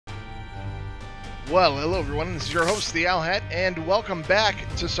Well, hello everyone, this is your host, TheOwlHat, and welcome back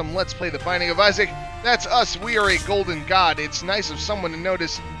to some Let's Play The Binding of Isaac. That's us, we are a golden god. It's nice of someone to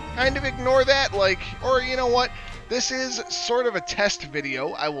notice. Kind of ignore that, or you know what? This is sort of a test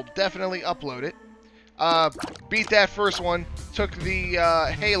video. I will definitely upload it. Beat that first one, took the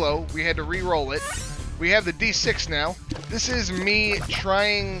Halo, we had to re-roll it. We have the D6 now. This is me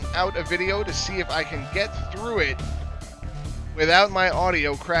trying out a video to see if I can get through it without my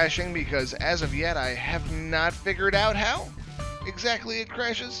audio crashing, because as of yet I have not figured out how exactly it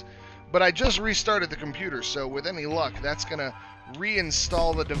crashes. But I just restarted the computer, so with any luck that's gonna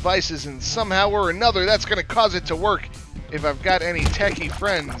reinstall the devices, and somehow or another that's gonna cause it to work. If I've got any techie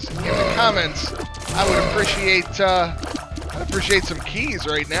friends in the comments, I would appreciate I'd appreciate some keys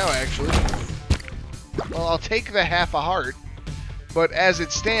right now, actually. Well, I'll take the half a heart, but as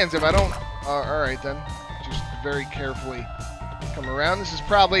it stands, if I don't alright then, just very carefully come around. This is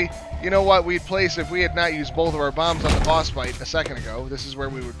probably, you know what, we'd place if we had not used both of our bombs on the boss fight a second ago. This is where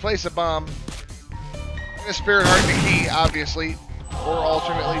we would place a bomb, and a spirit heart and a key, obviously, or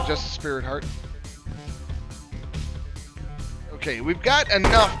alternately just a spirit heart. Okay, we've got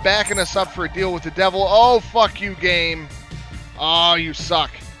enough backing us up for a deal with the devil. Oh, fuck you, game. Oh, you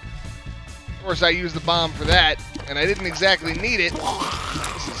suck. Of course, I used the bomb for that, and I didn't exactly need it.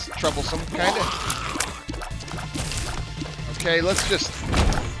 This is troublesome, kinda. Okay, let's just...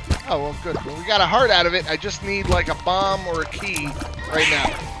 Oh, well, good. Well, we got a heart out of it. I just need, like, a bomb or a key right now.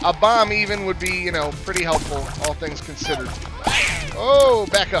 A bomb, even, would be, you know, pretty helpful, all things considered. Oh,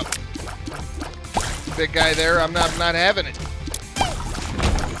 back up. Big guy there. I'm not having it.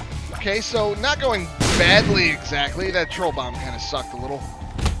 Okay, so not going badly exactly. That troll bomb kind of sucked a little.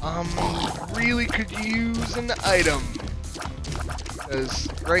 Really could use an item. Because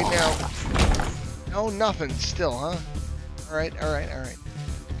right now... No, nothing still, huh? Alright.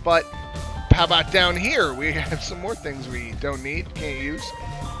 But how about down here? We have some more things we don't need, can't use.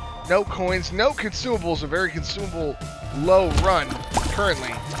 No coins, no consumables, a very consumable low run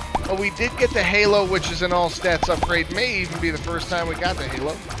currently. But we did get the Halo, which is an all stats upgrade. May even be the first time we got the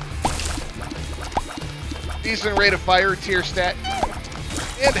Halo. Decent rate of fire, tier stat.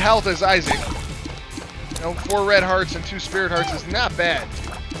 And health as Isaac. You know, 4 red hearts and 2 spirit hearts is not bad.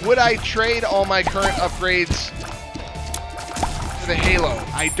 Would I trade all my current upgrades for the Halo?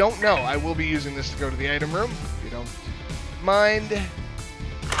 I don't know. I will be using this to go to the item room, if you don't mind.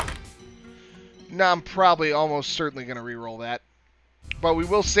 No, I'm probably almost certainly going to re-roll that. But we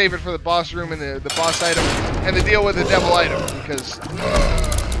will save it for the boss room and the boss item and the deal with the devil item, because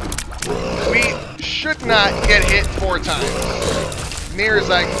we should not get hit 4 times, near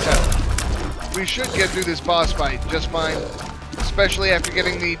as I can tell. We should get through this boss fight just fine, especially after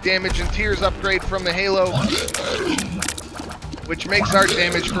getting the damage and tears upgrade from the Halo, which makes our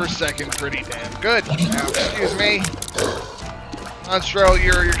damage per second pretty damn good. Now, excuse me, Monstro,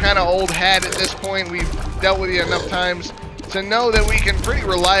 you're kind of old hat at this point. We've dealt with you enough times to know that we can pretty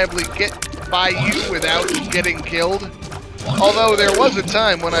reliably get by you without getting killed. Although there was a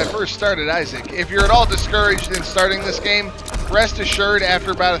time when I first started Isaac. If you're at all discouraged in starting this game, rest assured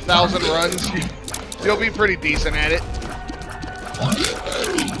after about 1,000 runs, you'll be pretty decent at it.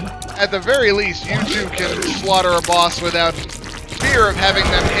 At the very least, you two can slaughter a boss without fear of having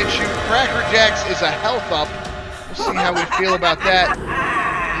them hit you. Cracker Jacks is a health up. We'll see how we feel about that.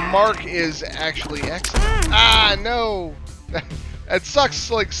 Mark is actually excellent. Ah, no! That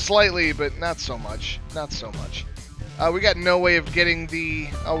sucks, like, slightly, but not so much. Not so much. We got no way of getting the...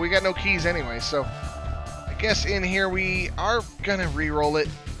 Oh, we got no keys anyway, so... I guess in here we are gonna re-roll it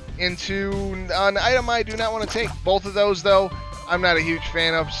into an item I do not want to take. Both of those, though, I'm not a huge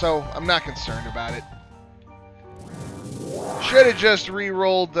fan of, so I'm not concerned about it. Should have just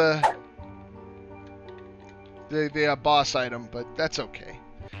re-rolled the boss item, but that's okay.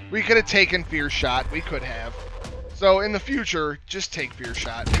 We could have taken Fear Shot. We could have. So in the future, just take Fear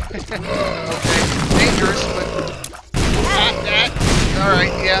Shot. Okay, dangerous, but not that. All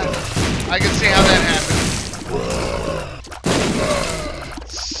right, yeah, I can see how that happened.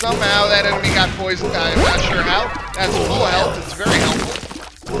 Somehow that enemy got poisoned. I'm not sure how. That's full health. It's very helpful.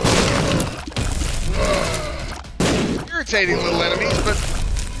 Irritating little enemies, but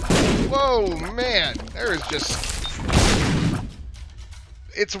whoa, man, there is just...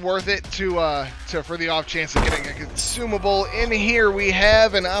 It's worth it for the off chance of getting a consumable. In here we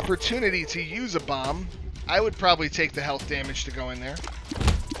have an opportunity to use a bomb. I would probably take the health damage to go in there.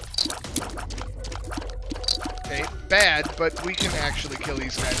 Okay, bad, but we can actually kill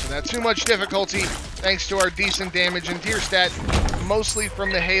these guys without too much difficulty, thanks to our decent damage and tier stat, mostly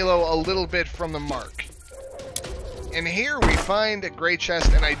from the Halo, a little bit from the Mark. And here we find a great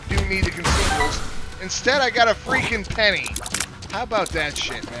chest, and I do need the consumables. Instead, I got a freaking penny. How about that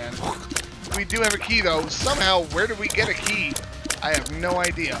shit, man? We do have a key, though. Somehow, where did we get a key? I have no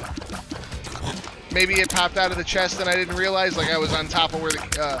idea. Maybe it popped out of the chest and I didn't realize, like I was on top of where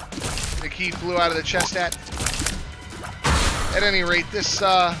the key flew out of the chest at. At any rate, this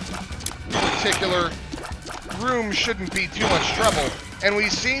particular room shouldn't be too much trouble. And we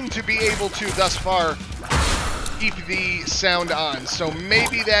seem to be able to, thus far, keep the sound on. So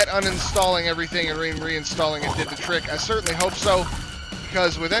maybe that uninstalling everything and reinstalling it did the trick. I certainly hope so,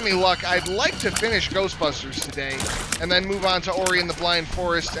 because with any luck, I'd like to finish Ghostbusters today and then move on to Ori and the Blind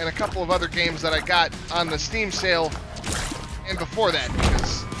Forest and a couple of other games that I got on the Steam sale and before that,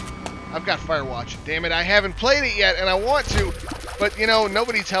 because I've got Firewatch. Damn it, I haven't played it yet and I want to, but you know,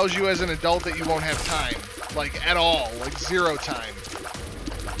 nobody tells you as an adult that you won't have time. Like, at all. Like, zero time.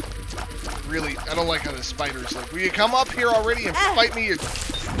 Really, I don't like how the spider's like, will you come up here already and fight me, you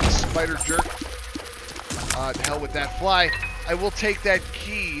spider jerk? To hell with that fly. I will take that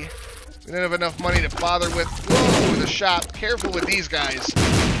key. We don't have enough money to bother with. Whoa, the shop. Careful with these guys.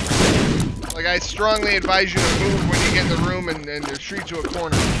 Like, I strongly advise you to move when you get in the room and retreat to a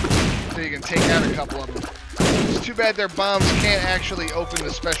corner so you can take out a couple of them. It's too bad their bombs can't actually open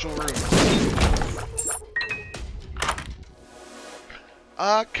the special room.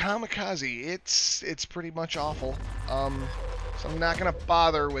 Kamikaze. It's pretty much awful. So I'm not gonna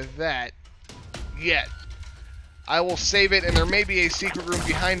bother with that yet. I will save it, and there may be a secret room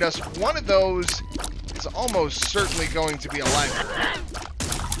behind us. One of those is almost certainly going to be a library.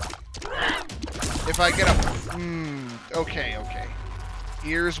 If I get a... okay.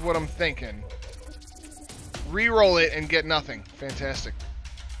 Here's what I'm thinking. Reroll it and get nothing. Fantastic.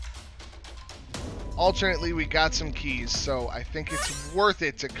 Alternately, we got some keys, so I think it's worth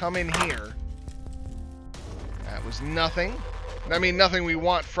it to come in here. That was nothing. I mean, nothing we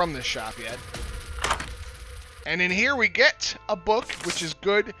want from this shop yet. And in here we get a book, which is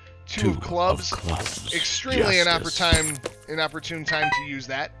good. Two of clubs. Extremely inopportune time to use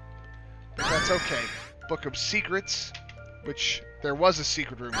that. But that's okay. Book of Secrets, which there was a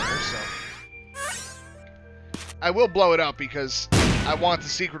secret room here, so... I will blow it up because I want the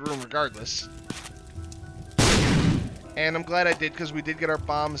secret room regardless. And I'm glad I did, because we did get our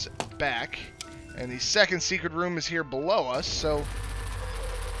bombs back. And the second secret room is here below us, so...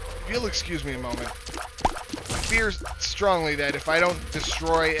 if you'll excuse me a moment. I fear strongly that if I don't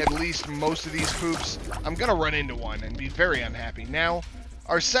destroy at least most of these poops, I'm gonna run into one and be very unhappy. Now,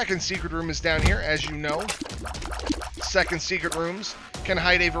 our second secret room is down here, as you know. Second secret rooms can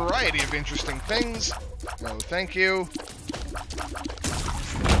hide a variety of interesting things. No, thank you.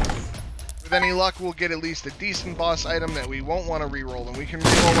 With any luck, we'll get at least a decent boss item that we won't want to reroll, and we can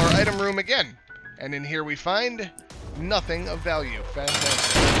reroll our item room again. And in here we find nothing of value.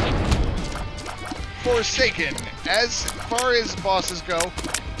 Fantastic. Forsaken. As far as bosses go,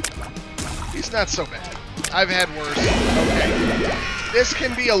 he's not so bad. I've had worse. Okay. This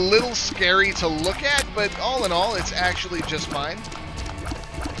can be a little scary to look at, but all in all, it's actually just fine.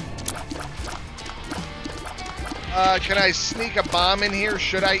 Can I sneak a bomb in here?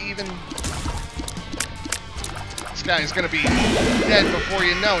 Should I even? This guy is going to be dead before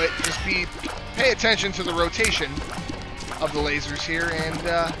you know it. Just pay attention to the rotation of the lasers here,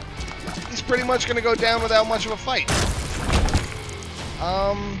 and he's pretty much going to go down without much of a fight.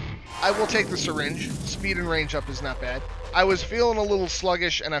 I will take the syringe. Speed and range up is not bad. I was feeling a little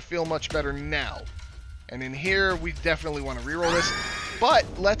sluggish, and I feel much better now. And in here, we definitely want to reroll this. But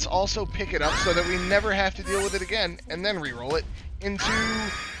let's also pick it up so that we never have to deal with it again, and then reroll it into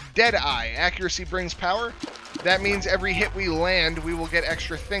Deadeye. Accuracy brings power. That means every hit we land, we will get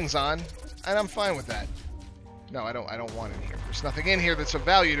extra things on, and I'm fine with that. No, I don't want it here. There's nothing in here that's of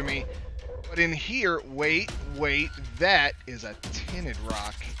value to me. But in here, wait, that is a tinted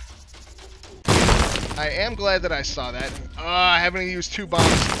rock. I am glad that I saw that. Having to use 2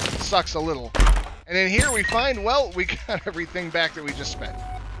 bombs sucks a little. And in here we find, well, we got everything back that we just spent.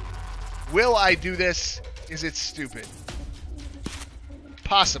 Will I do this? Is it stupid?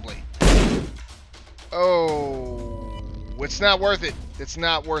 Possibly. Oh, it's not worth it. It's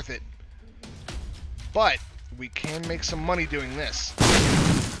not worth it. But we can make some money doing this.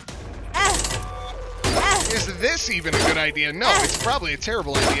 Is this even a good idea? No, it's probably a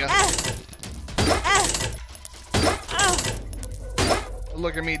terrible idea.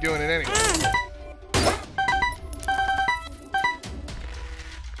 Look at me doing it anyway.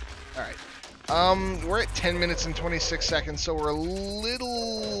 Alright. We're at 10 minutes and 26 seconds, so we're a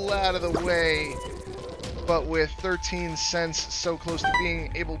little out of the way. But with 13 cents, so close to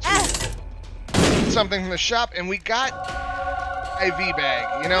being able to get something from the shop. And we got... IV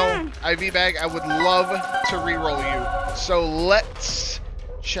bag. You know, IV bag, I would love to reroll you. So let's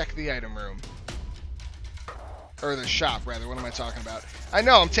check the item room. Or the shop, rather. What am I talking about? I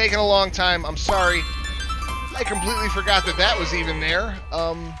know, I'm taking a long time. I'm sorry. I completely forgot that that was even there.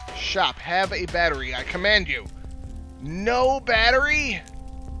 Shop. Have a battery. I command you. No battery?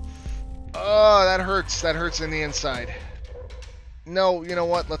 Oh, that hurts. That hurts in the inside. No, you know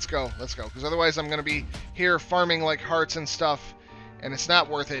what? Let's go. Let's go. Because otherwise I'm going to be here farming like hearts and stuff. And it's not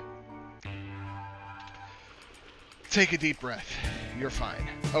worth it. Take a deep breath. You're fine.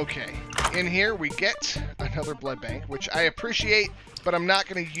 Okay. In here we get another blood bank, which I appreciate, but I'm not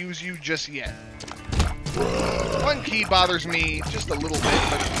going to use you just yet. One key bothers me just a little bit,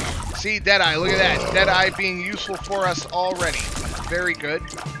 but see, Deadeye, look at that. Deadeye being useful for us already. Very good.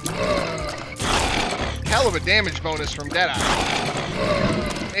 Hell of a damage bonus from Deadeye.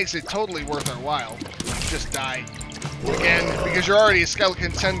 Makes it totally worth our while. Just die. Again, because you're already a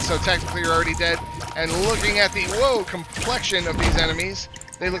skeleton 10, so technically you're already dead. And looking at the, whoa, complexion of these enemies,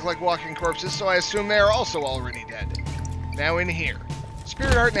 they look like walking corpses, so I assume they are also already dead. Now in here.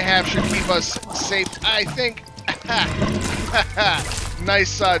 Spirit Heart and a half should keep us safe, I think.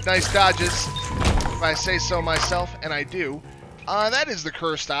 Nice dodges, if I say so myself, and I do. That is the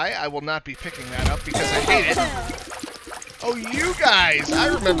cursed eye. I will not be picking that up because I hate it. Oh, you guys! I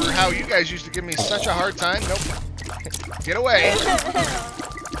remember how you guys used to give me such a hard time. Nope. Get away.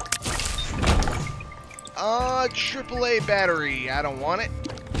 AAA battery. I don't want it.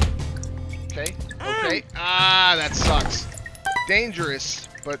 Okay. Okay. Ah, that sucks. Dangerous,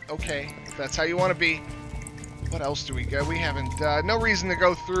 but okay. If that's how you want to be. What else do we go? We haven't, no reason to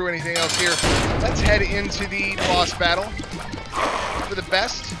go through anything else here. Let's head into the boss battle. For the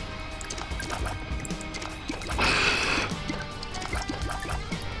best.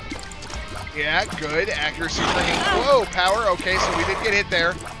 Yeah, good. Accuracy bringing... Whoa, power. Okay, so we did get hit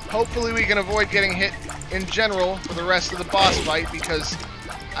there. Hopefully we can avoid getting hit in general for the rest of the boss fight, because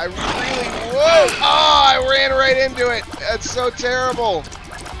I really... Whoa! Oh, I ran right into it. That's so terrible.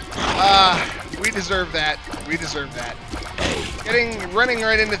 We deserve that. We deserve that. Running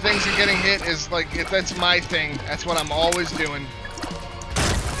right into things and getting hit is like, that's my thing. That's what I'm always doing.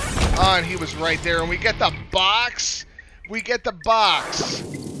 Oh, and he was right there. And we get the box. We get the box.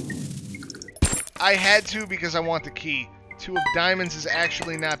 I had to because I want the key. 2 of diamonds is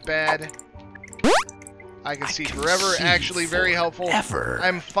actually not bad. I can see forever. Actually very helpful.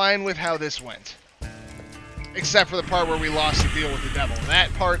 I'm fine with how this went. Except for the part where we lost the deal with the devil.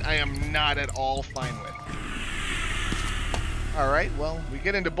 That part I am not at all fine with. Alright, well, we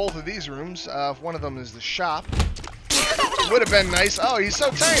get into both of these rooms. One of them is the shop. Would have been nice. Oh, he's so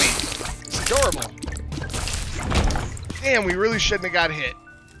tiny. It's adorable. Damn, we really shouldn't have got hit.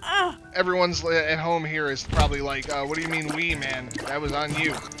 Everyone's at home here is probably like, what do you mean we, man? That was on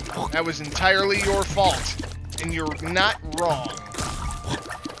you. That was entirely your fault. And you're not wrong.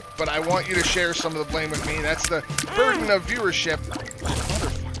 But I want you to share some of the blame with me. That's the burden of viewership.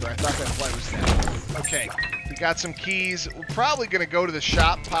 Motherfucker, I thought that fly was dead. Okay, we got some keys. We're probably going to go to the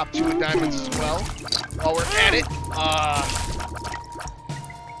shop, pop 2 of diamonds as well. While we're at it.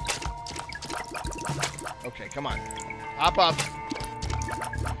 Okay, come on. Hop up.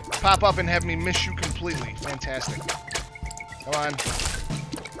 Pop up and have me miss you completely. Fantastic. Come on.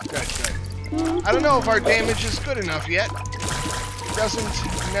 Good, good. I don't know if our damage is good enough yet. It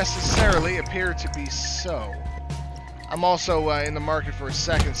doesn't necessarily appear to be so. I'm also in the market for a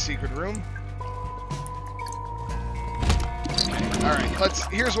second secret room. Okay, alright,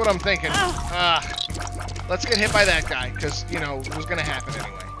 here's what I'm thinking. Let's get hit by that guy, because, you know, it was going to happen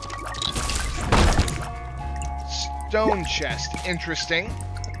anyway. Stone chest. Interesting.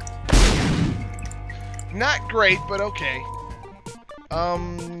 Not great, but okay.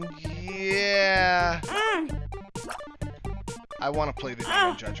 Yeah. I want to play the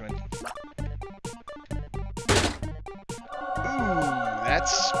Demon Judgment. Ooh,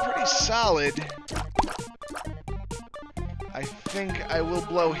 that's pretty solid. I think I will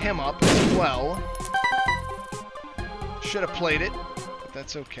blow him up as well. Should have played it, but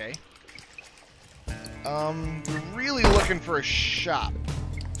that's okay. We're really looking for a shop.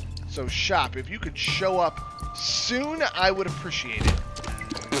 So shop, if you could show up soon, I would appreciate it.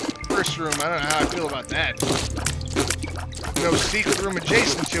 First room, I don't know how I feel about that. No secret room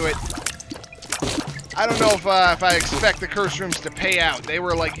adjacent to it. I don't know if I expect the curse rooms to pay out. They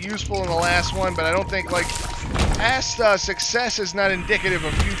were like useful in the last one, but I don't think like past success is not indicative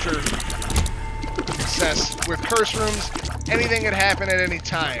of future success. With curse rooms, anything could happen at any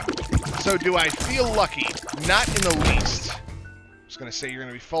time. So do I feel lucky? Not in the least. I was going to say you're going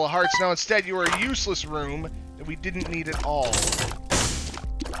to be full of hearts. No, instead you are a useless room that we didn't need at all.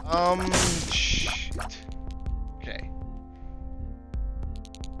 Shit. Okay.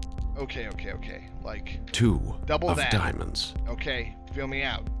 Okay. Like, 2 double of that. diamonds. Okay, feel me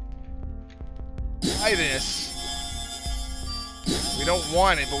out. Try this. We don't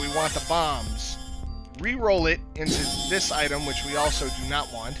want it, but we want the bombs. Re-roll it into this item, which we also do not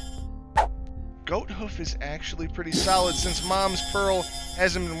want. Goat hoof is actually pretty solid. Since Mom's Pearl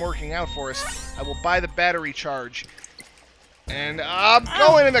hasn't been working out for us, I will buy the battery charge. And I'm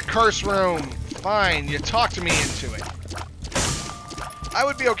going in the curse room. Fine, you talked me into it. I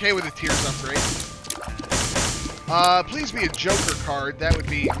would be okay with a Tears upgrade. Please be a Joker card. That would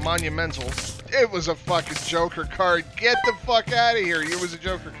be monumental. It was a fucking Joker card. Get the fuck out of here. It was a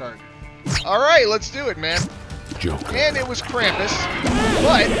Joker card. Alright, let's do it, man. Joker. And it was Krampus.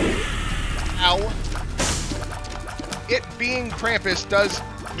 But, ow. It being Krampus does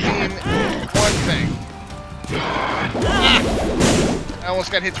mean one thing. Ah! I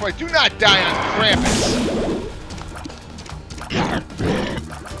almost got hit twice. Do not die on Krampus.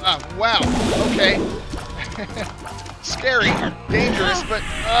 Wow. Okay. Scary. Dangerous, but,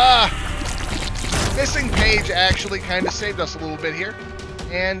 missing page actually kind of saved us a little bit here.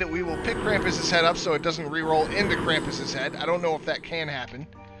 And we will pick Krampus's head up so it doesn't re-roll into Krampus's head. I don't know if that can happen.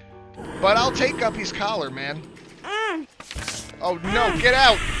 But I'll take Guppy's collar, man. Oh, no, get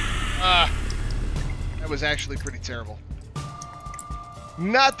out! That was actually pretty terrible.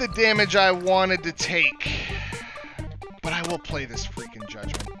 Not the damage I wanted to take. But I will play this freaking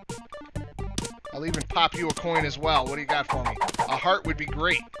judgment. I'll even pop you a coin as well. What do you got for me? A heart would be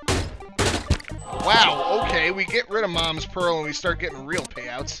great. Wow, okay, we get rid of Mom's Pearl and we start getting real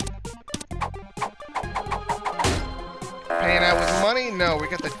payouts. Paying out with money? No, we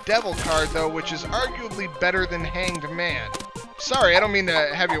got the Devil card, though, which is arguably better than Hanged Man. Sorry, I don't mean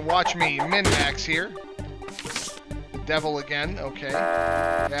to have you watch me min-max here. The Devil again, okay.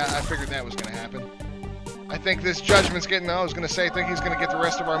 Yeah, I figured that was going to happen. I think this judgment's getting... I was going to say, I think he's going to get the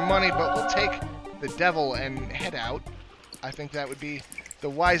rest of our money, but we'll take the Devil and head out. I think that would be the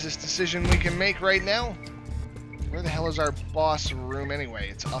wisest decision we can make right now. Where the hell is our boss room anyway?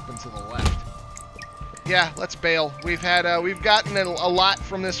 It's up and to the left. Yeah, let's bail. We've gotten a lot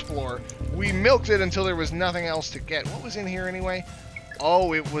from this floor. We milked it until there was nothing else to get. What was in here anyway?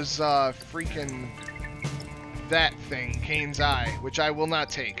 Oh, it was freaking that thing, Kane's Eye, which I will not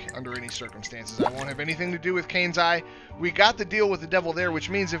take under any circumstances. I won't have anything to do with Kane's Eye. We got the deal with the Devil there,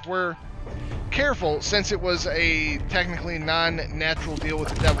 which means if we're careful, since it was a technically non-natural deal with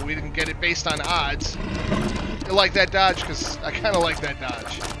the Devil, we didn't get it based on odds. You like that dodge? Because I kind of like that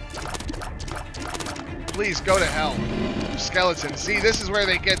dodge. Please go to hell, you skeleton. See, this is where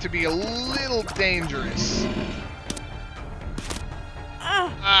they get to be a little dangerous.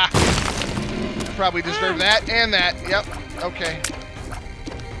 Probably deserve that and that. Yep. Okay.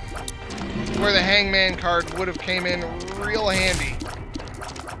 Where the Hangman card would have came in real handy.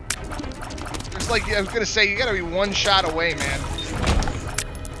 It's like I was gonna say, you gotta be one shot away, man.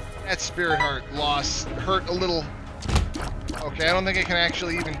 That Spirit Heart loss hurt a little. Okay, I don't think I can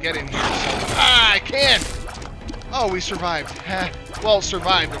actually even get in here. So, I can! Oh, we survived. Well,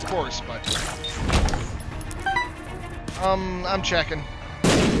 survived, of course, but... I'm checking.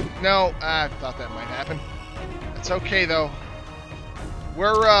 No, I thought that might happen. It's okay, though.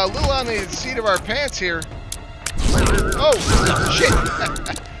 We're a little on the seat of our pants here. Oh, shit!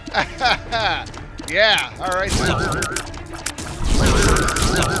 Yeah, alright.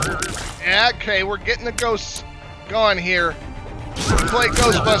 Yeah, okay, we're getting the ghosts going here. We play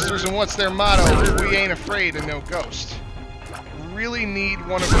Ghostbusters, and what's their motto? We ain't afraid of no ghost. Really need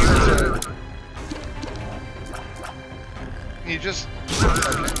one of you to... You just...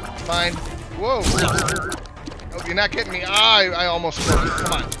 Okay, fine. Whoa! Oh, you're not getting me. I almost killed you.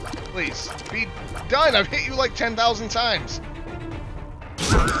 Come on. Please. Be done! I've hit you like 10,000 times.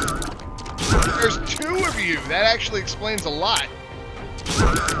 There's 2 of you! That actually explains a lot.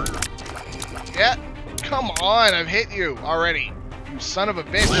 Yeah. Come on, I've hit you already. You son of a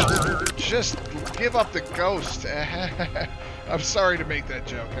bitch. Just give up the ghost. I'm sorry to make that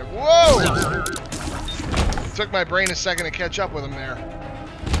joke. Whoa! It took my brain a second to catch up with him there.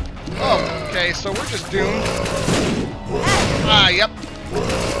 Oh, okay, so we're just doomed. Yep.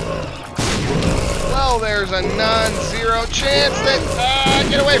 Well, there's a non-zero chance that...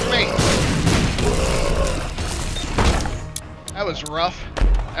 get away from me! That was rough.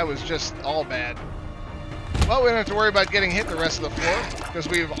 That was just all bad. Well, we don't have to worry about getting hit the rest of the floor, because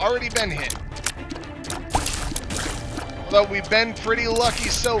we've already been hit. Although we've been pretty lucky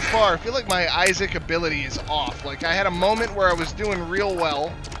so far. I feel like my Isaac ability is off. Like, I had a moment where I was doing real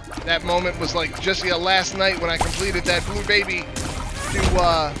well, That moment was like just last night when I completed that Blue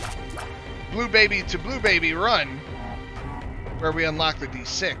Baby to Blue Baby run, where we unlocked the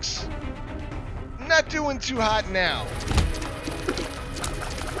D6. Not doing too hot now.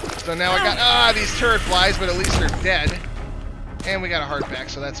 So now I got, these turret flies, but at least they're dead. And we got a heart back,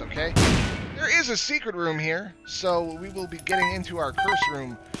 so that's okay. There is a secret room here, so we will be getting into our curse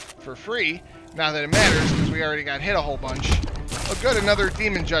room for free. Not that it matters, because we already got hit a whole bunch. Oh good, another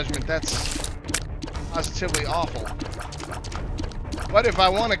demon judgment. That's positively awful. But if I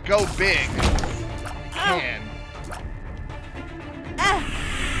want to go big, I can.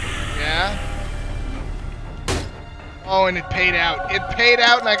 Yeah? Oh, and it paid out. It paid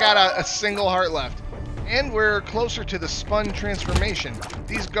out, and I got a single heart left. And we're closer to the spun transformation.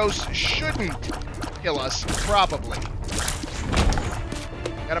 These ghosts shouldn't kill us, probably.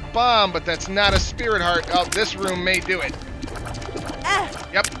 Got a bomb, but that's not a spirit heart. Oh, this room may do it.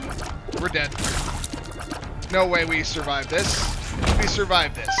 Yep, we're dead. No way we survived this. We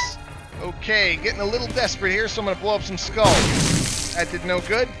survived this. Okay, getting a little desperate here, so I'm going to blow up some skulls. That did no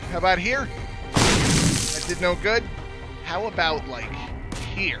good. How about here? That did no good. How about, like,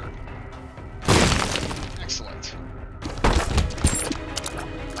 here? Excellent.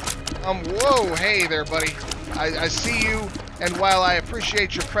 Whoa, hey there, buddy. I see you, and while I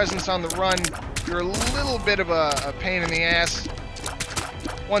appreciate your presence on the run, you're a little bit of a pain in the ass.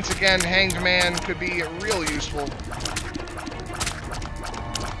 Once again, Hanged Man could be real useful.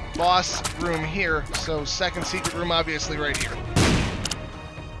 Boss room here, so second secret room obviously right here.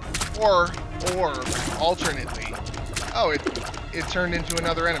 Or alternately, oh, it turned into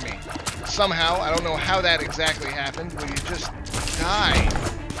another enemy. Somehow, I don't know how that exactly happened, will you just die?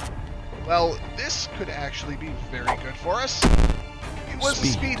 Well, this could actually be very good for us. It was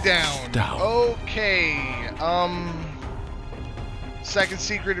speed down. Okay, second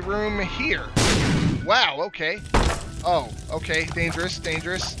secret room here. Wow, okay. Oh, okay, dangerous,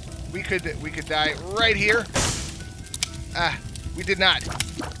 dangerous. We could die right here. Ah, we did not.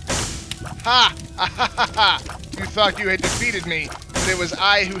 Ha! Ah, ha, ha, ha. You thought you had defeated me, but it was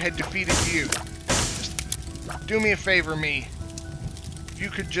I who had defeated you. Just do me a favor, me. You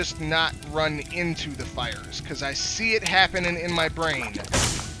could just not run into the fires, because I see it happening in my brain.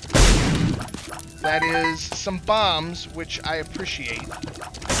 That is some bombs, which I appreciate.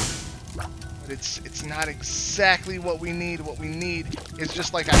 But it's not exactly what we need. What we need is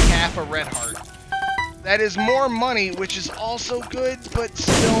just like a half a red heart. That is more money, which is also good, but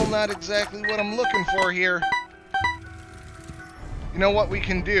still not exactly what I'm looking for here. You know what we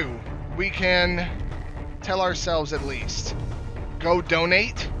can do? We can tell ourselves at least, go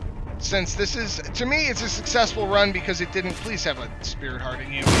donate. Since this is, to me, it's a successful run because it didn't, please have a spirit heart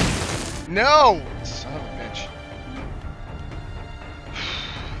in you. No! Son of a bitch.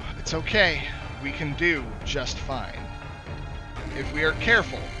 It's okay. We can do just fine. If we are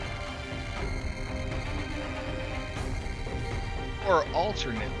careful. Or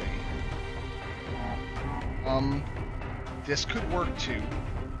alternately, this could work too.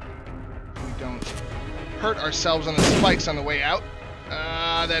 We don't hurt ourselves on the spikes on the way out.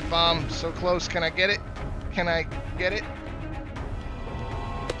 That bomb, so close. Can I get it? Can I get it?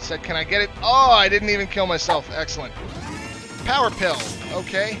 Said, can I get it? Oh, I didn't even kill myself. Excellent. Power pill.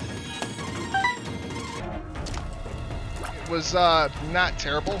 Okay. It was, not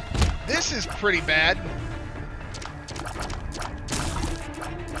terrible. This is pretty bad.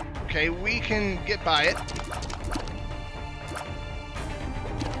 Okay, we can get by it.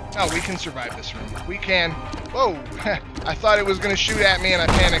 Oh, we can survive this room. We can. Whoa! I thought it was going to shoot at me and I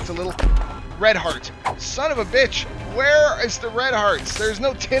panicked a little. Red heart. Son of a bitch! Where is the red hearts? There's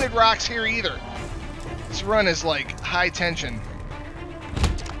no tinted rocks here either. This run is like high tension.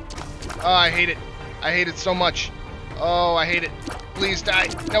 Oh, I hate it. I hate it so much. Oh, I hate it. Please die.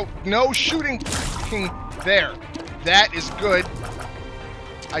 No, no shooting. There. That is good.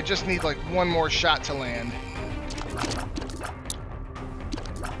 I just need like one more shot to land.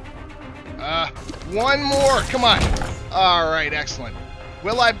 One more. Come on. All right, excellent.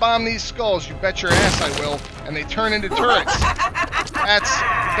 Will I bomb these skulls? You bet your ass I will. And they turn into turrets. That's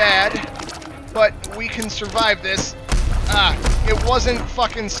bad. But we can survive this. It wasn't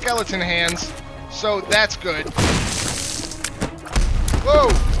fucking skeleton hands. So that's good. Whoa.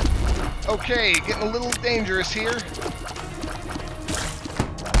 Okay, getting a little dangerous here.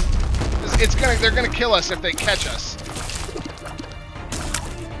 They're gonna kill us if they catch us.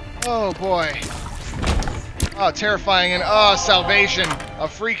 Oh boy. Oh, terrifying, and oh, salvation. A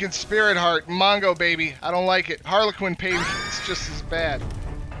freaking spirit heart. Mongo baby. I don't like it. Harlequin baby. It's just as bad.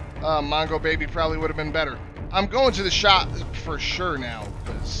 Mongo baby probably would have been better. I'm going to the shop for sure now,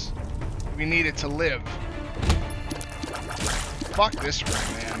 because We need it to live. Fuck this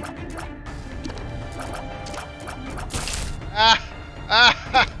room, man.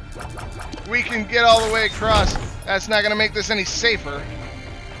 We can get all the way across. That's not gonna make this any safer.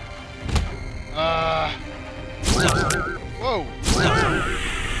 Whoa.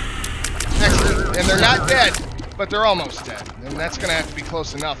 Excellent. And they're not dead, but they're almost dead. And that's gonna have to be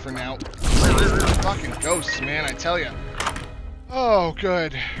close enough for now. Fucking ghosts, man, I tell ya. Oh,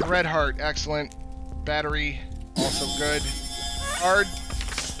 good. Red heart, excellent. Battery, also good. Hard.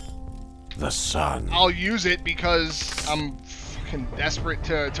 The sun. I'll use it because I'm fucking desperate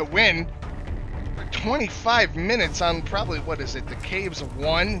to win. For 25 minutes on probably, what is it, the Caves of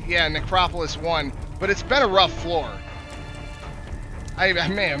 1? Yeah, Necropolis 1. But it's been a rough floor. I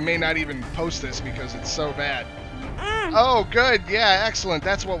may not even post this because it's so bad. Oh, good. Yeah, excellent.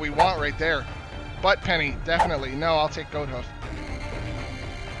 That's what we want right there. Butt penny, definitely. No, I'll take goat hoof. What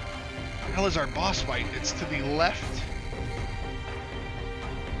the hell is our boss fight? It's to the left.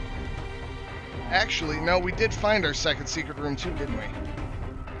 Actually, no, we did find our second secret room too, didn't we?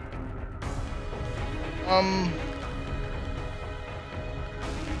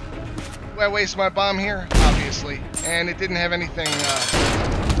 Do I waste my bomb here? Obviously. And it didn't have anything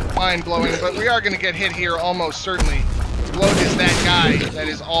mind-blowing, but we are going to get hit here almost certainly. Bloat is that guy that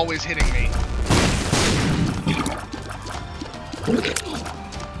is always hitting me.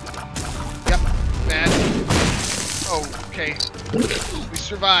 Yep, bad. Oh, okay. We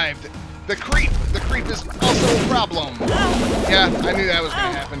survived. The creep is also a problem. Yeah, I knew that was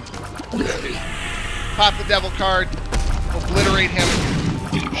going to happen. Pop the devil card. Obliterate him.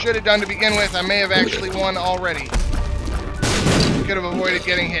 Should have done to begin with. I may have actually won already. Could have avoided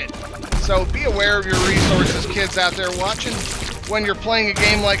getting hit. So be aware of your resources, kids out there watching. When you're playing a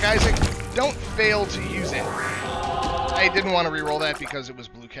game like Isaac, don't fail to use it. I didn't want to reroll that because it was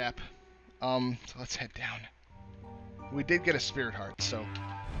blue cap. So let's head down. We did get a spirit heart, so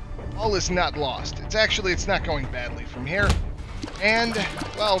all is not lost. It's not going badly from here. And,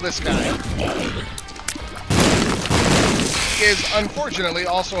 well, this guy is unfortunately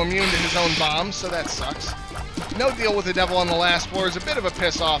also immune to his own bombs, so that sucks. No deal with the devil on the last floor is a bit of a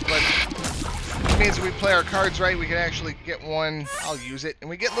piss off, but it means if we play our cards right, we can actually get one. I'll use it. And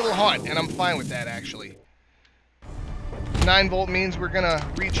we get Little Haunt, and I'm fine with that, actually. 9-volt means we're going to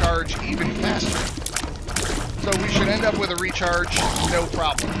recharge even faster. So we should end up with a recharge, no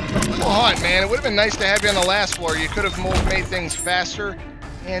problem. Little Haunt, man, it would have been nice to have you on the last floor. You could have made things faster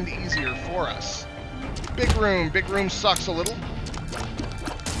and easier for us. Big room sucks a little.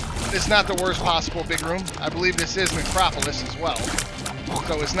 It's not the worst possible big room. I believe this is Necropolis as well.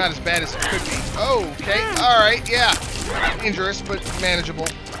 So it's not as bad as it could be. Okay, alright, yeah. Dangerous, but manageable.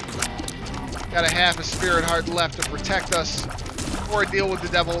 Got a half a spirit heart left to protect us for a deal with the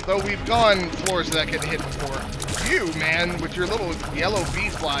devil, though we've gone floors that get hit before. You, man, with your little yellow bee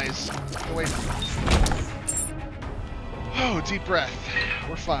flies. Get away from me. Oh, deep breath.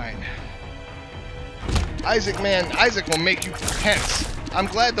 We're fine. Isaac, man, Isaac will make you tense. I'm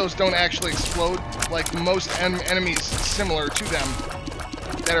glad those don't actually explode like most enemies similar to them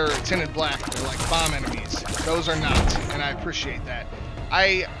that are tinted black. They're like bomb enemies. Those are not, and I appreciate that.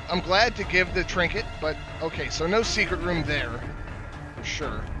 I'm glad to give the trinket, but okay, so no secret room there, for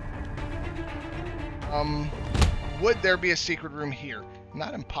sure. Would there be a secret room here?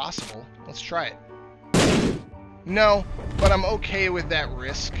 Not impossible. Let's try it. No, but I'm okay with that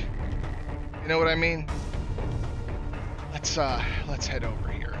risk. You know what I mean? Let's head over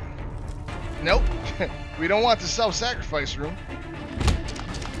here. Nope. We don't want the self-sacrifice room.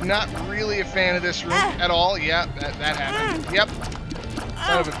 Not really a fan of this room at all. Yeah, that happened. Yep.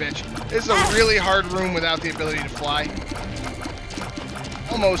 Son of a bitch. This is a really hard room without the ability to fly.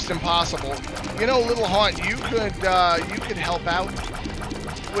 Almost impossible. You know, Little Haunt, you could help out.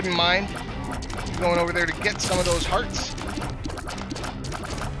 Wouldn't mind going over there to get some of those hearts.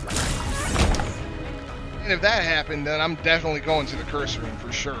 And if that happened, then I'm definitely going to the curse room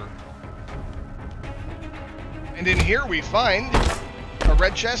for sure. And in here we find a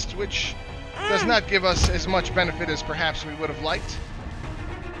red chest, which does not give us as much benefit as perhaps we would have liked.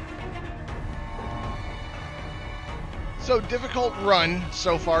 So, difficult run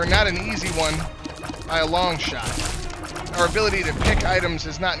so far, not an easy one by a long shot. Our ability to pick items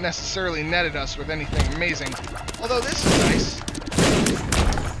has not necessarily netted us with anything amazing, although this is nice.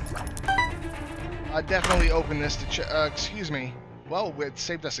 Definitely open this to excuse me. Well, it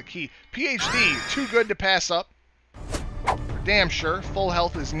saved us a key. PhD, too good to pass up. For damn sure. Full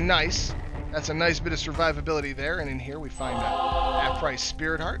health is nice. That's a nice bit of survivability there. And in here we find a half-price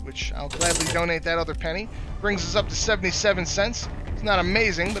spirit heart, which I'll gladly donate that other penny. Brings us up to 77 cents. It's not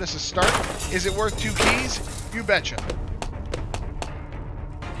amazing, but it's a start. Is it worth 2 keys? You betcha.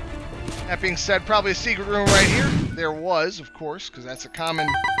 That being said, probably a secret room right here. There was, of course, because that's a common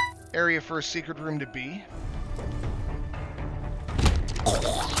area for a secret room to be.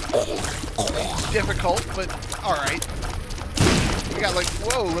 Difficult, but alright. We got like,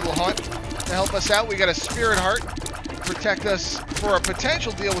 whoa, little haunt to help us out. We got a spirit heart to protect us for a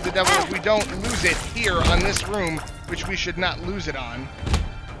potential deal with the devil if we don't lose it here on this room, which we should not lose it on.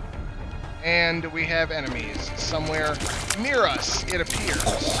 And we have enemies somewhere near us, it appears.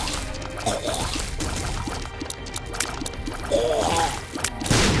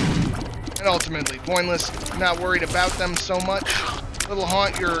 And ultimately pointless. Not worried about them so much. Little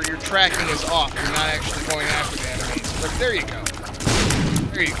haunt, your tracking is off. You're not actually going after the enemies. But there you go.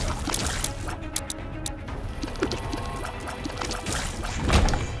 There you go.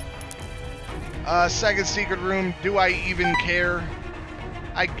 Second secret room. Do I even care?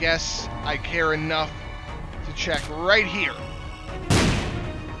 I guess I care enough to check right here.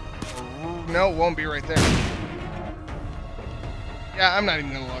 No, it won't be right there. Yeah, I'm not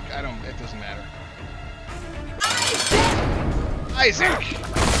even gonna look. It doesn't matter. Isaac!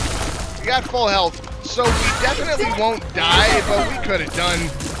 We got full health, so we definitely won't die, but we could have done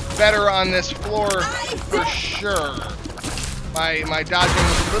better on this floor for sure. My dodging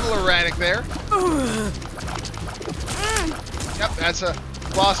was a little erratic there. Yep, that's a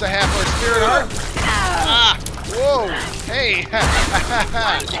loss of half our spirit heart. Ah! Whoa! Hey!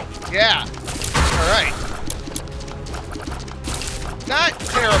 Yeah. Alright. Not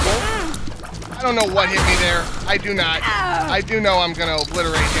terrible. I don't know what hit me there. I do not. I do know I'm gonna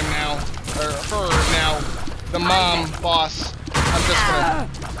obliterate him now. Or her now. The mom boss. I'm just gonna...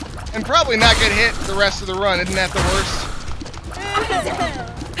 And probably not get hit the rest of the run. Isn't that the worst?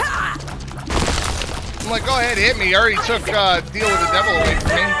 I'm like, go ahead, hit me. You already took deal with the devil away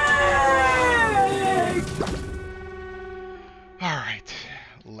from me. Alright.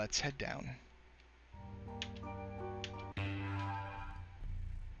 Let's head down.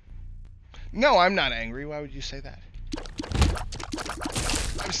 No, I'm not angry. Why would you say that?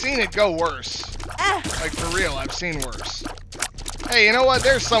 I've seen it go worse. Like, for real, I've seen worse. Hey, you know what?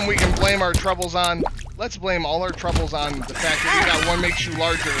 There's some we can blame our troubles on. Let's blame all our troubles on the fact that we got one makes you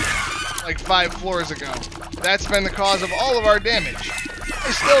larger like 5 floors ago. That's been the cause of all of our damage.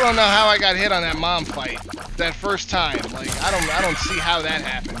 I still don't know how I got hit on that mom fight that first time. Like, I don't see how that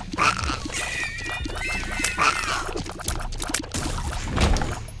happened.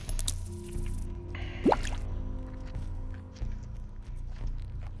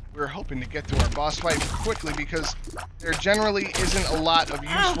 We're hoping to get to our boss fight quickly because there generally isn't a lot of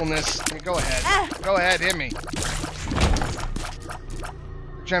usefulness. Go ahead. Go ahead, hit me.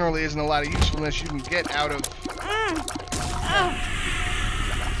 There generally isn't a lot of usefulness you can get out of...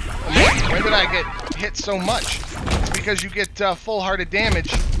 When did I get hit so much? It's because you get full-hearted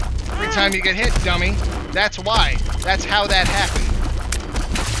damage every time you get hit, dummy. That's why. That's how that happened.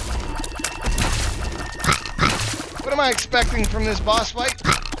 What am I expecting from this boss fight?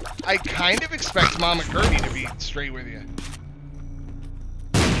 I kind of expect Mama Gertie to be straight with you.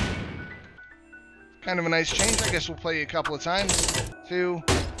 Kind of a nice change. I guess we'll play you a couple of times. 2,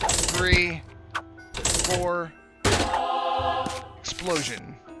 3, 4.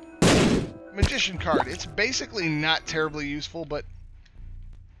 Explosion. Magician card. It's basically not terribly useful, but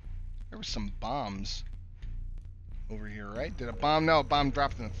there were some bombs over here, right? Did a bomb? No, a bomb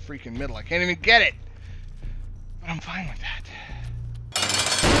dropped in the freaking middle. I can't even get it. But I'm fine with that.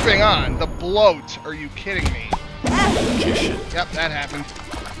 Moving on. The bloat. Are you kidding me? Magician. Yep, that happened.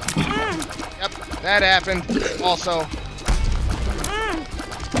 Yep, that happened. Also,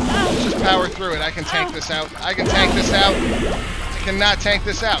 let's just power through it. I can tank this out. I can tank this out. I cannot tank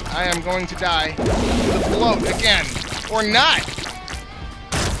this out. I am going to die. The bloat again. Or not.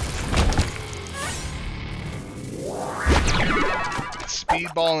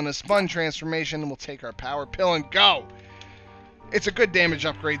 Speedball and a sponge transformation, and we'll take our power pill and go. It's a good damage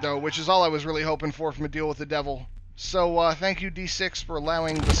upgrade, though, which is all I was really hoping for from a deal with the devil. So, thank you, D6, for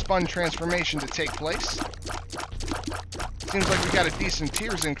allowing the sponge transformation to take place. Seems like we got a decent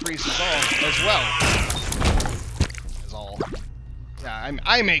tears increase as well. Yeah,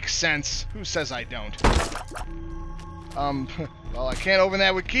 I make sense. Who says I don't? Well, I can't open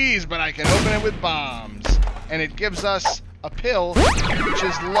that with keys, but I can open it with bombs. And it gives us a pill, which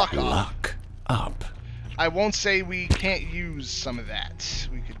is luck up. Luck up. I won't say we can't use some of that.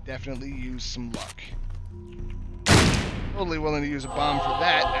 We could definitely use some luck. Totally willing to use a bomb for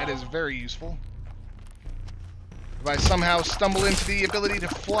that. That is very useful. If I somehow stumble into the ability to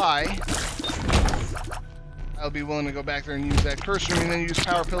fly, I'll be willing to go back there and use that curse room and then use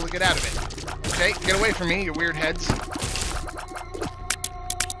power pill to get out of it. Okay, get away from me, you weird heads.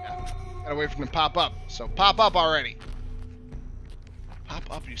 Yeah, gotta wait for them to pop up. So pop up already. Pop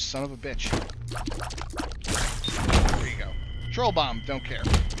up, you son of a bitch. There you go. Troll bomb, don't care.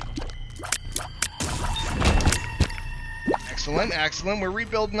 Excellent, excellent. We're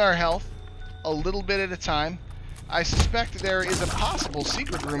rebuilding our health a little bit at a time. I suspect there is a possible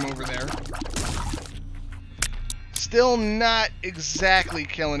secret room over there. Still not exactly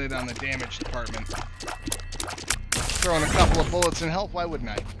killing it on the damage department. Throwing a couple of bullets in help, why wouldn't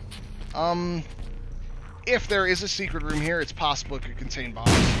I? If there is a secret room here, it's possible it could contain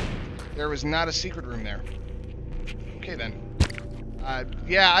bombs. There was not a secret room there. Okay then.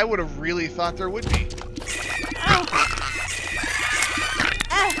 Yeah, I would have really thought there would be.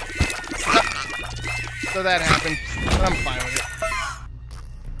 So that happened, but I'm fine with it.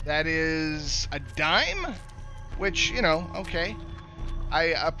 That is a dime? Which, you know, okay. I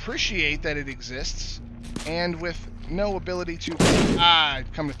appreciate that it exists, and with no ability to...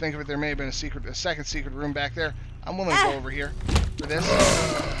 come to think of it, there may have been a second secret room back there. I'm willing to go over here for this.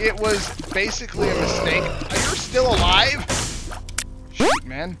 It was basically a mistake. You're still alive? Shoot,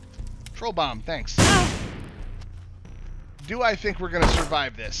 man. Troll bomb, thanks. Do I think we're going to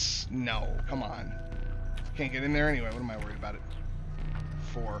survive this? No, come on. Can't get in there anyway. What am I worried about it?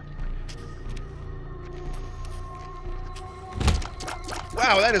 4.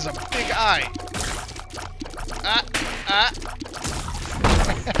 Wow, that is a big eye.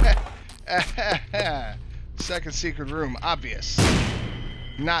 Second secret room. Obvious.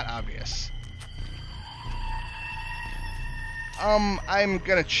 Not obvious. I'm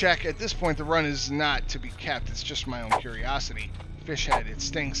gonna check. At this point, the run is not to be kept. It's just my own curiosity. Fish head, it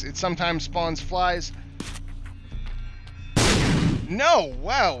stinks. It sometimes spawns flies. No!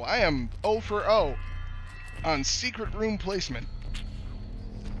 Wow, I am 0 for 0 on secret room placement.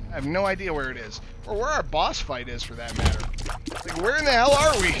 I have no idea where it is. Or where our boss fight is, for that matter. Like, where in the hell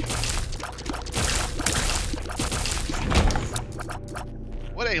are we?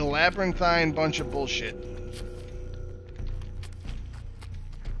 What a labyrinthine bunch of bullshit.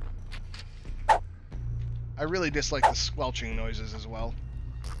 I really dislike the squelching noises as well.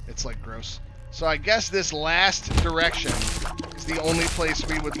 It's, like, gross. So I guess this last direction is the only place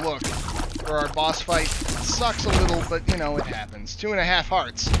we would look for our boss fight. It sucks a little, but, you know, it happens. 2.5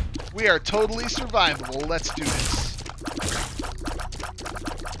 hearts. We are totally survivable. Let's do this.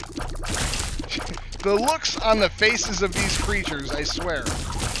 The looks on the faces of these creatures, I swear.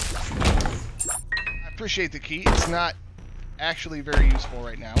 I appreciate the key. It's not actually very useful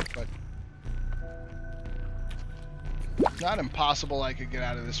right now, but... not impossible I could get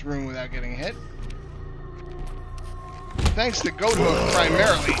out of this room without getting hit. Thanks to Goathook,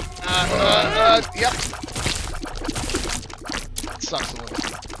 primarily. Yep. It sucks a little.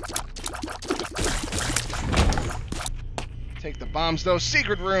 Take the bombs, though.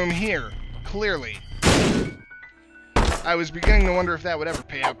 Secret room here. Clearly. I was beginning to wonder if that would ever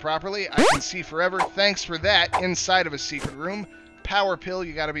pay out properly. I can see forever. Thanks for that. Inside of a secret room. Power pill,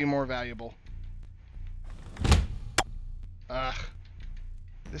 you gotta be more valuable. Ugh.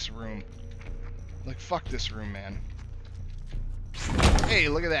 This room. Like, fuck this room, man. Hey,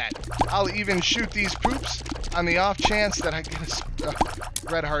 look at that. I'll even shoot these poops on the off chance that I get a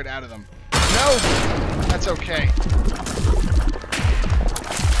red heart out of them. No! That's okay.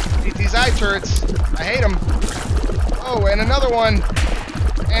 Hate these eye turrets. I hate them. Oh, and another one.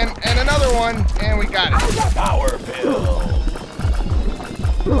 And another one. And we got it. Power pill.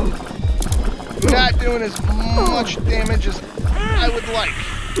 Not doing as much damage as I would like.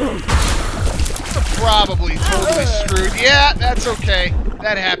 Probably totally screwed. Yeah, that's okay.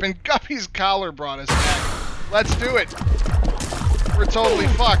 That happened. Guppy's collar brought us back. Let's do it. We're totally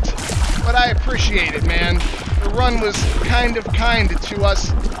fucked. But I appreciate it, man. The run was kind of kind to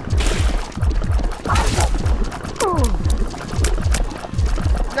us.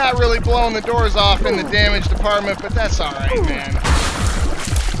 Not really blowing the doors off in the damage department, but that's alright, man.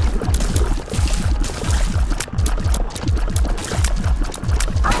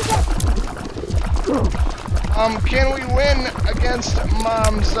 Can we win against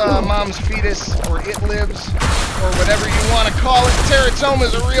Mom's fetus, or It Lives, or whatever you want to call it?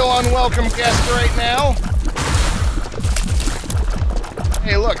 Teratoma's a real unwelcome guest right now.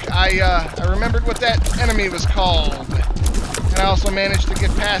 Hey, look, I remembered what that enemy was called. And I also managed to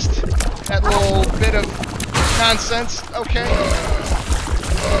get past that little bit of nonsense. Okay.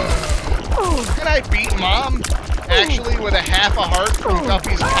 Can I beat Mom? Actually, with a half a heart from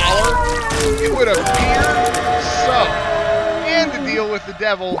Guppy's collar? It would appear so. And to deal with the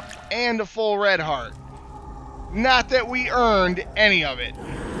devil and a full red heart. Not that we earned any of it.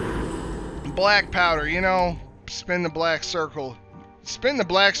 Black powder, you know, spin the black circle. Spin the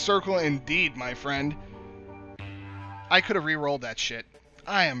black circle indeed, my friend. I could have re-rolled that shit.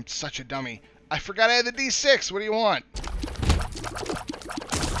 I am such a dummy. I forgot I had the D6. What do you want?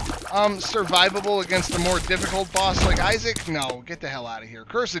 Survivable against a more difficult boss like Isaac? No, get the hell out of here.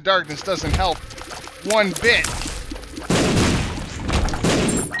 Curse of Darkness doesn't help one bit.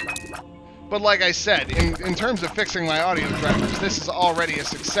 But like I said, in terms of fixing my audio drivers, this is already a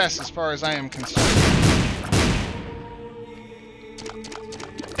success as far as I am concerned.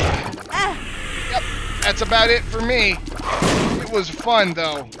 Yep, that's about it for me. It was fun,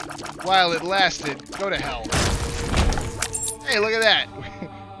 though, while it lasted. Go to hell. Hey, look at that.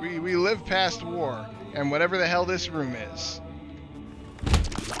 We live past war, and whatever the hell this room is.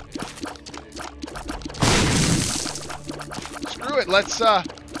 Screw it, let's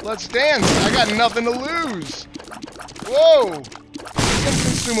dance. I got nothing to lose. Whoa! Some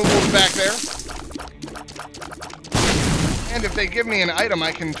consumables back there. And if they give me an item,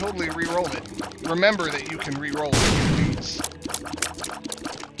 I can totally re-roll it. Remember that you can re-roll it, please.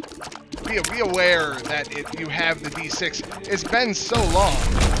 Be aware that if you have the D6, it's been so long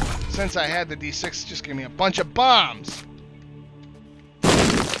since I had the D6, just give me a bunch of bombs.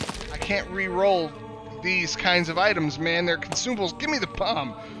 I can't re-roll these kinds of items, man. They're consumables. Give me the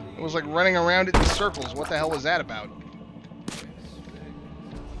bomb. It was like running around it in circles. What the hell was that about?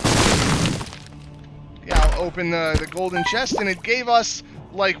 Yeah, I'll open the golden chest, and it gave us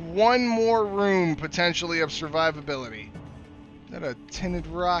like one more room, potentially, of survivability. Is that a tinted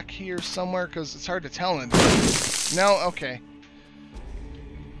rock here somewhere? Because it's hard to tell. No? Okay.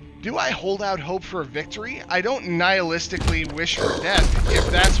 Do I hold out hope for a victory? I don't nihilistically wish for death, if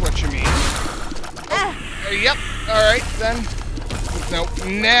that's what you mean. Yep. Alright, then. Nope.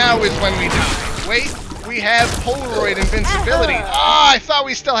 Now is when we die. Wait, we have Polaroid invincibility. Ah, I thought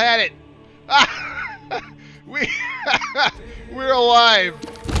we still had it. We're alive.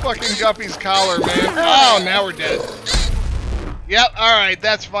 Fucking Guppy's collar, man. Oh, now we're dead. Yep, alright,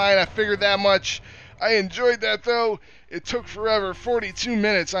 that's fine. I figured that much. I enjoyed that, though. It took forever, 42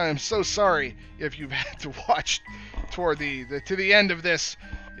 minutes. I am so sorry if you've had to watch toward to the end of this.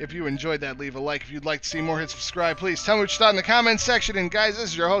 If you enjoyed that, leave a like. If you'd like to see more, hit subscribe, please. Tell me what you thought in the comments section. And guys, this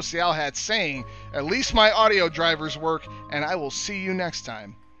is your host, TheOwlHat, saying, at least my audio drivers work, and I will see you next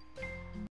time.